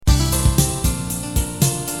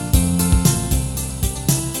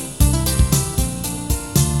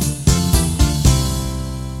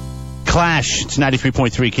Clash, it's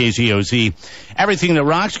 93.3 KZOZ. Everything that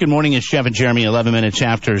rocks. Good morning, it's Jeff and Jeremy, 11 minutes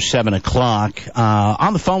after 7 o'clock.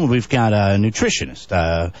 On the phone, we've got a nutritionist,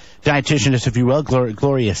 dietitianist, if you will.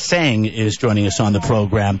 Gloria Sang is joining us on the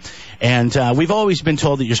program. And we've always been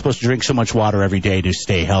told that you're supposed to drink so much water every day to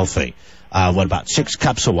stay healthy. What about 6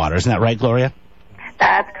 cups of water? Isn't that right, Gloria?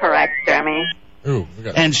 That's correct, Jeremy. Ooh,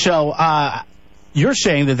 and so you're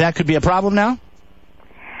saying that could be a problem now?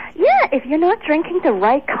 Yeah, if you're not drinking the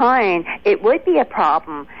right kind, it would be a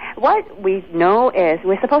problem. What we know is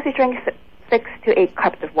we're supposed to drink 6 to 8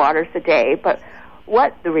 cups of water a day, but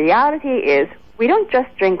what the reality is, we don't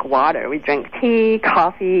just drink water. We drink tea,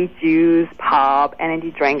 coffee, juice, pop,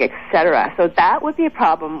 energy drink, etc. So that would be a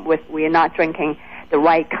problem with we're not drinking the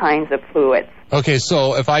right kinds of fluids. Okay,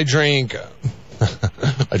 so if I drink,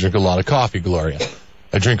 I drink a lot of coffee, Gloria.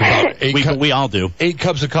 I drink about 8 cups. We all do. 8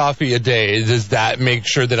 cups of coffee a day. Does that make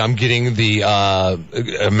sure that I'm getting the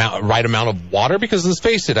right amount of water? Because let's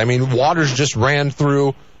face it, I mean, water's just ran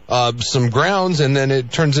through some grounds and then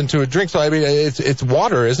it turns into a drink. So I mean, it's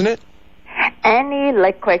water, isn't it? Any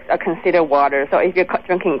liquids are considered water. So if you're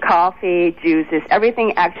drinking coffee, juices,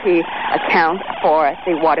 everything actually accounts for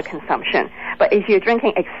the water consumption. But if you're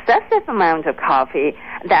drinking excessive amounts of coffee,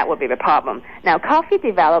 that would be the problem. Now, coffee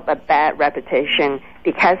developed a bad reputation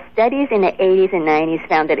because studies in the 80s and 90s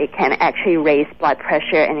found that it can actually raise blood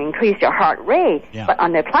pressure and increase your heart rate. Yeah. But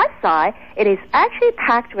on the plus side, it is actually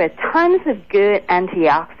packed with tons of good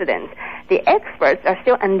antioxidants. The experts are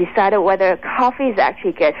still undecided whether coffee is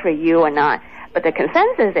actually good for you or not. But the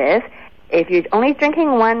consensus is, if you're only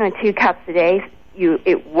drinking 1 or 2 cups a day,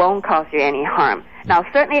 it won't cause you any harm. Now,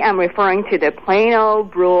 certainly I'm referring to the plain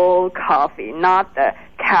old brewed coffee, not the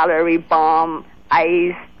calorie bomb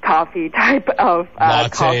iced coffee type of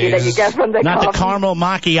coffee that you get from the Not the caramel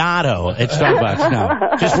macchiato at Starbucks,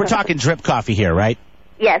 no. We're talking drip coffee here, right?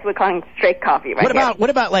 Yes, we're calling straight coffee right here. What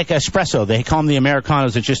about like espresso? They call them the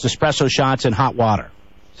Americanos. It's just espresso shots and hot water.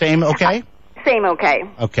 Same okay? Same okay.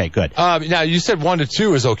 Okay, good. Now, you said 1 to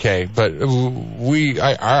 2 is okay, but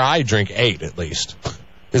I drink 8 at least.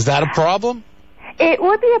 Is that a problem? It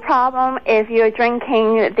would be a problem if you're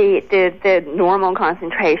drinking the normal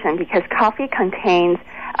concentration because coffee contains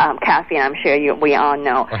caffeine, I'm sure we all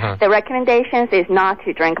know. Uh-huh. The recommendations is not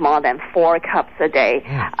to drink more than 4 cups a day.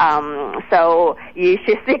 So you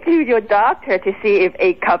should speak to your doctor to see if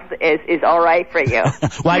 8 cups is all right for you.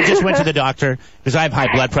 Well, I just went to the doctor because I have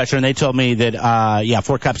high blood pressure, and they told me that,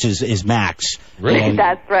 4 cups is max. Really? And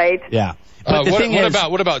that's right. Yeah. But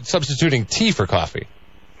what about substituting tea for coffee?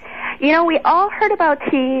 You know, we all heard about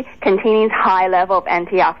tea containing high level of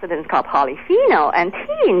antioxidants called polyphenol, and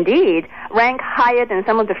tea indeed rank higher than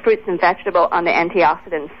some of the fruits and vegetables on the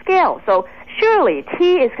antioxidant scale. So surely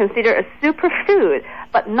tea is considered a superfood,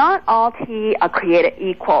 but not all tea are created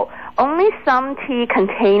equal. Only some tea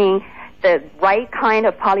containing the right kind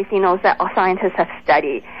of polyphenols that scientists have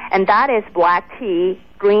studied, and that is black tea,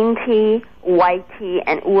 green tea, white tea,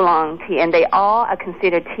 and oolong tea, and they all are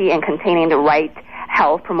considered tea and containing the right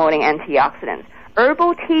health-promoting antioxidants.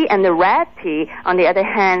 Herbal tea and the red tea, on the other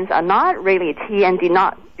hand, are not really tea and do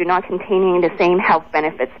not containing the same health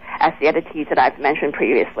benefits as the other teas that I've mentioned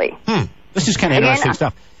previously. This is kind of interesting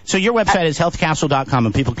stuff. So your website is healthcastle.com,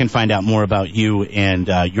 and people can find out more about you and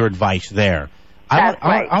your advice there.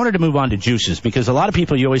 I wanted to move on to juices because a lot of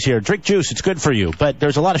people, you always hear, drink juice, it's good for you, but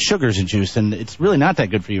there's a lot of sugars in juice, and it's really not that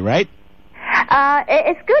good for you, right?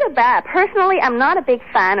 It's good or bad. Personally, I'm not a big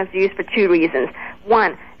fan of juice for 2 reasons.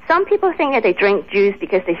 One, some people think that they drink juice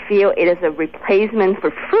because they feel it is a replacement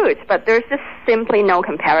for fruit, but there's just simply no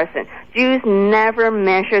comparison. Juice never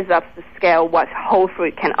measures up to scale what whole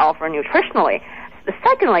fruit can offer nutritionally.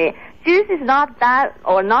 Secondly, juice is not that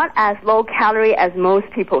or not as low calorie as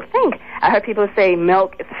most people think. I heard people say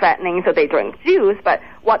milk is fattening, so they drink juice, but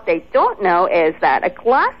what they don't know is that a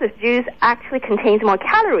glass of juice actually contains more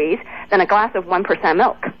calories than a glass of 1%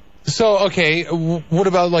 milk. So, okay, what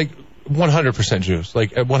about like 100% juice,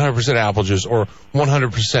 like 100% apple juice or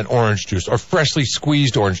 100% orange juice or freshly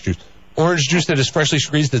squeezed orange juice? Orange juice that is freshly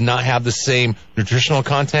squeezed does not have the same nutritional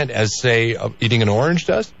content as, say, eating an orange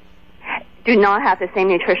does? Do not have the same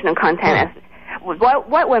nutritional content as...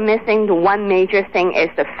 What we're missing, the one major thing is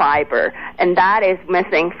the fiber, and that is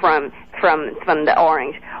missing from the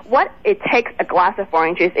orange. What it takes a glass of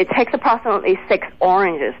orange juice, it takes approximately 6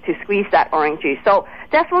 oranges to squeeze that orange juice. So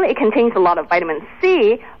definitely it contains a lot of vitamin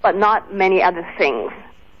C, but not many other things.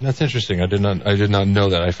 That's interesting. I did not know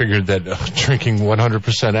that. I figured that drinking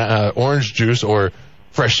 100% orange juice or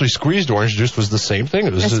freshly squeezed orange juice was the same thing.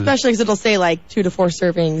 Especially because it'll say like 2 to 4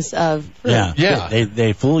 servings of fruit. Yeah.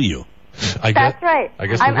 They fool you. That's right. I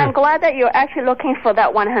guess I'm glad that you're actually looking for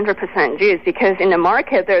that 100% juice, because in the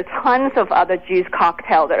market there are tons of other juice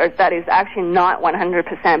cocktails that is actually not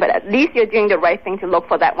 100%, but at least you're doing the right thing to look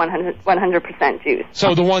for that 100% juice.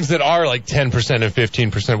 So the ones that are like 10% and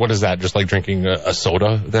 15%, what is that? Just like drinking a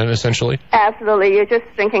soda then, essentially? Absolutely. You're just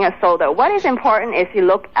drinking a soda. What is important is you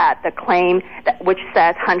look at the claim which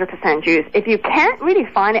says 100% juice. If you can't really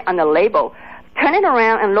find it on the label, turn it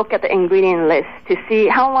around and look at the ingredient list to see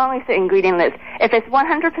how long is the ingredient list. If it's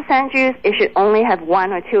 100% juice, it should only have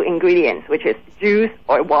 1 or 2 ingredients, which is juice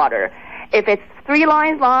or water. If it's 3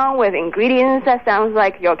 lines long with ingredients that sounds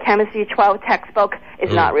like your Chemistry 12 textbook,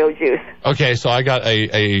 it's not real juice. Okay, so I got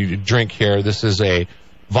a drink here. This is a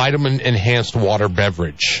vitamin-enhanced water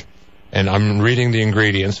beverage. And I'm reading the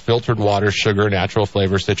ingredients: filtered water, sugar, natural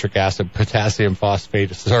flavor, citric acid, potassium phosphate,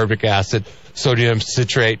 ascorbic acid, sodium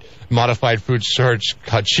citrate, modified food starch,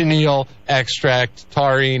 cochineal extract,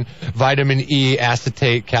 taurine, vitamin E,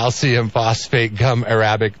 acetate, calcium phosphate, gum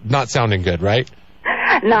arabic. Not sounding good, right?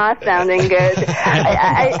 Not sounding good.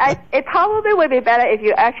 It probably would be better if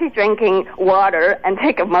you're actually drinking water and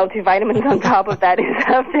take a multivitamin on top of that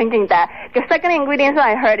instead of drinking that. The second ingredient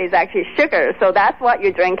I heard is actually sugar, so that's what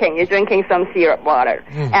you're drinking. You're drinking some syrup water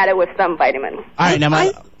added with some vitamins. All right, now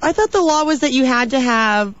I thought the law was that you had to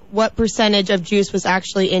have what percentage of juice was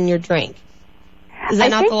actually in your drink. Is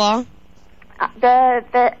that not the law?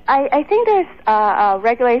 I think there's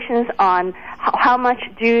regulations on how much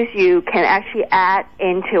juice you can actually add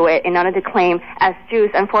into it in order to claim as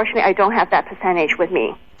juice. Unfortunately, I don't have that percentage with me.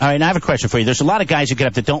 All right, now I have a question for you. There's a lot of guys who get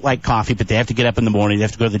up that don't like coffee, but they have to get up in the morning, they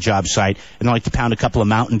have to go to the job site, and they like to pound a couple of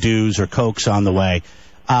Mountain Dews or Cokes on the way.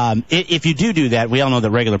 If you do that, we all know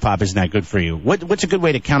that regular pop isn't that good for you. What's a good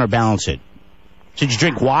way to counterbalance it? Should you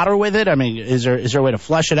drink water with it? I mean, is there a way to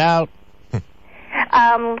flush it out?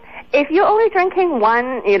 If you're only drinking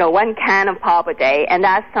one can of pop a day, and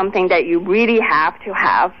that's something that you really have to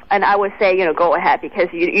have, and I would say, go ahead, because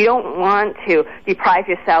you don't want to deprive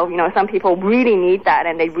yourself. Some people really need that,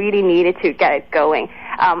 and they really need it to get it going,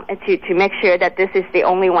 to make sure that this is the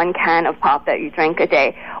only 1 can of pop that you drink a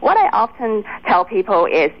day. What I often tell people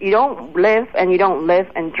is you don't live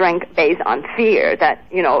and drink based on fear that,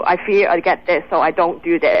 I fear I'll get this, so I don't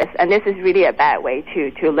do this. And this is really a bad way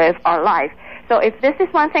to live our life. So if this is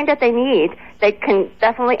one thing that they need, they can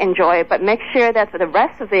definitely enjoy it, but make sure that for the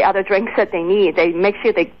rest of the other drinks that they need, they make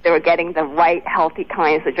sure they're getting the right healthy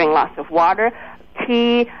kinds. So drink lots of water,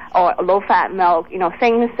 tea, or low-fat milk,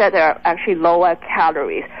 things that are actually lower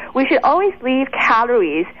calories. We should always leave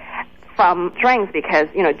calories from drinks because,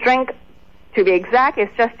 drink, to be exact, is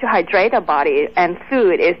just to hydrate our body, and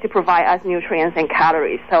food is to provide us nutrients and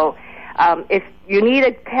calories. So if you need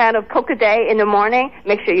a can of Coke a day in the morning,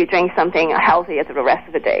 make sure you drink something healthier for the rest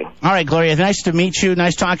of the day. All right, Gloria, nice to meet you.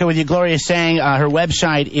 Nice talking with you. Gloria Tsang, her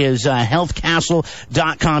website is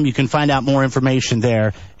healthcastle.com. You can find out more information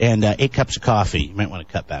there, and 8 cups of coffee. You might want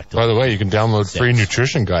to cut back to By the way, you can download free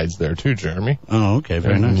nutrition guides there, too, Jeremy. Oh, okay,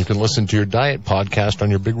 very nice. And you can listen to your diet podcast on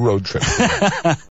your big road trip.